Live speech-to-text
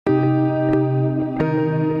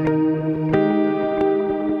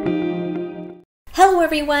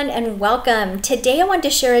everyone and welcome. Today I want to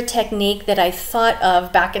share a technique that I thought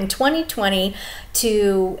of back in 2020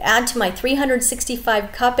 to add to my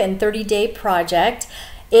 365 cup and 30-day project.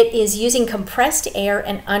 It is using compressed air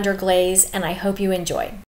and underglaze, and I hope you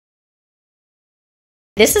enjoy.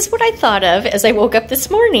 This is what I thought of as I woke up this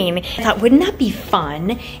morning. I thought, wouldn't that be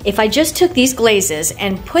fun if I just took these glazes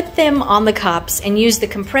and put them on the cups and used the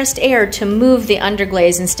compressed air to move the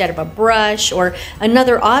underglaze instead of a brush or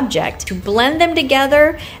another object, to blend them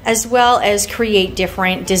together as well as create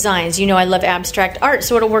different designs. You know, I love abstract art,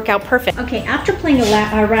 so it'll work out perfect. Okay, after playing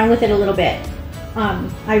around with it a little bit,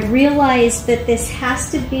 I realized that this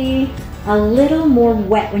has to be a little more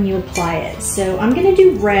wet when you apply it. So I'm gonna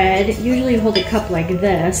do red. Usually you hold a cup like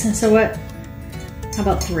this. And so what, how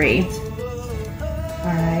about 3?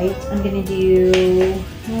 All right, I'm gonna do,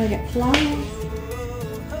 oh, I got flies.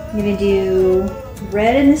 I'm gonna do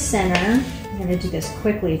red in the center. I'm gonna do this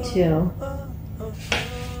quickly too. Oh,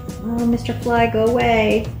 Mr. Fly, go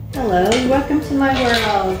away. Hello, welcome to my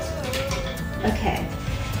world. Okay,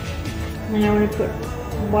 and I wanna put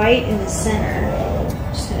white in the center.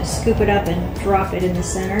 Just gonna scoop it up and drop it in the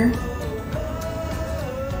center.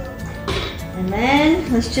 And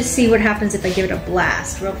then let's just see what happens if I give it a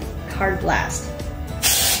blast, real hard blast.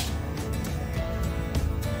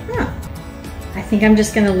 Huh. I think I'm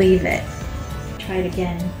just gonna leave it. Try it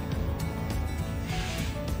again.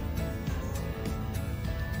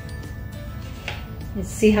 Let's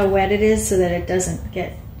see how wet it is so that it doesn't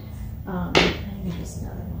get, I need just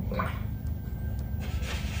another one here.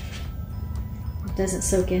 It doesn't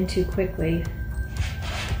soak in too quickly.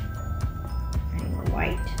 Any more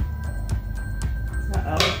white.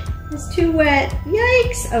 Uh-oh, it's too wet.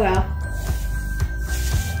 Yikes! Oh well.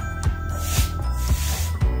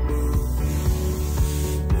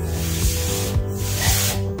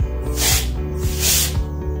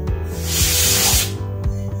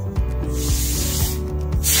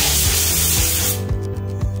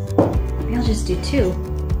 Maybe I'll just do 2.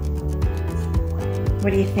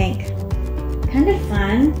 What do you think? Kind of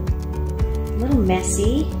fun, a little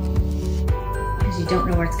messy, because you don't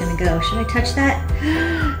know where it's going to go. Should I touch that?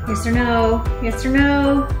 Yes or no? Yes or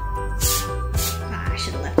no? Ah, I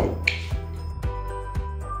should have left it.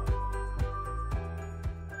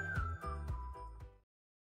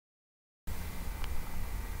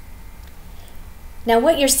 Now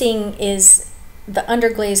what you're seeing is the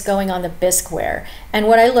underglaze going on the bisqueware. And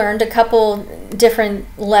what I learned, a couple different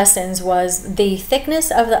lessons, was the thickness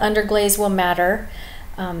of the underglaze will matter,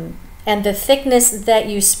 and the thickness that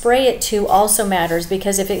you spray it to also matters,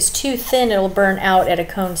 because if it's too thin it'll burn out at a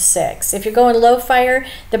cone 6. If you're going low fire,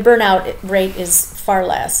 the burnout rate is far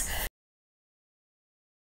less.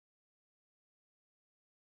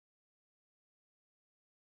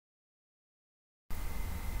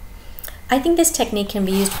 I think this technique can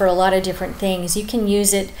be used for a lot of different things. You can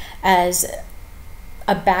use it as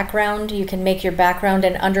a background. You can make your background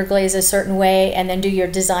and underglaze a certain way and then do your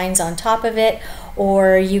designs on top of it.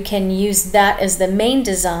 Or you can use that as the main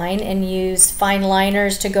design and use fine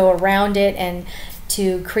liners to go around it and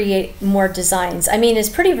to create more designs. I mean, it's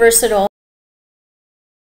pretty versatile.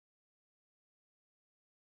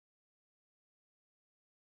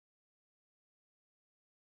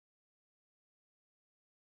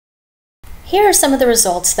 Here are some of the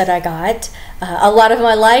results that I got. A lot of them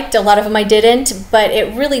I liked, a lot of them I didn't, but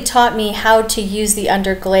it really taught me how to use the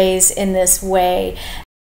underglaze in this way.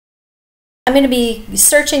 I'm going to be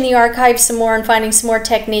searching the archives some more and finding some more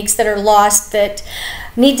techniques that are lost that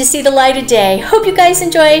need to see the light of day. Hope you guys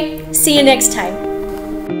enjoy. See you next time.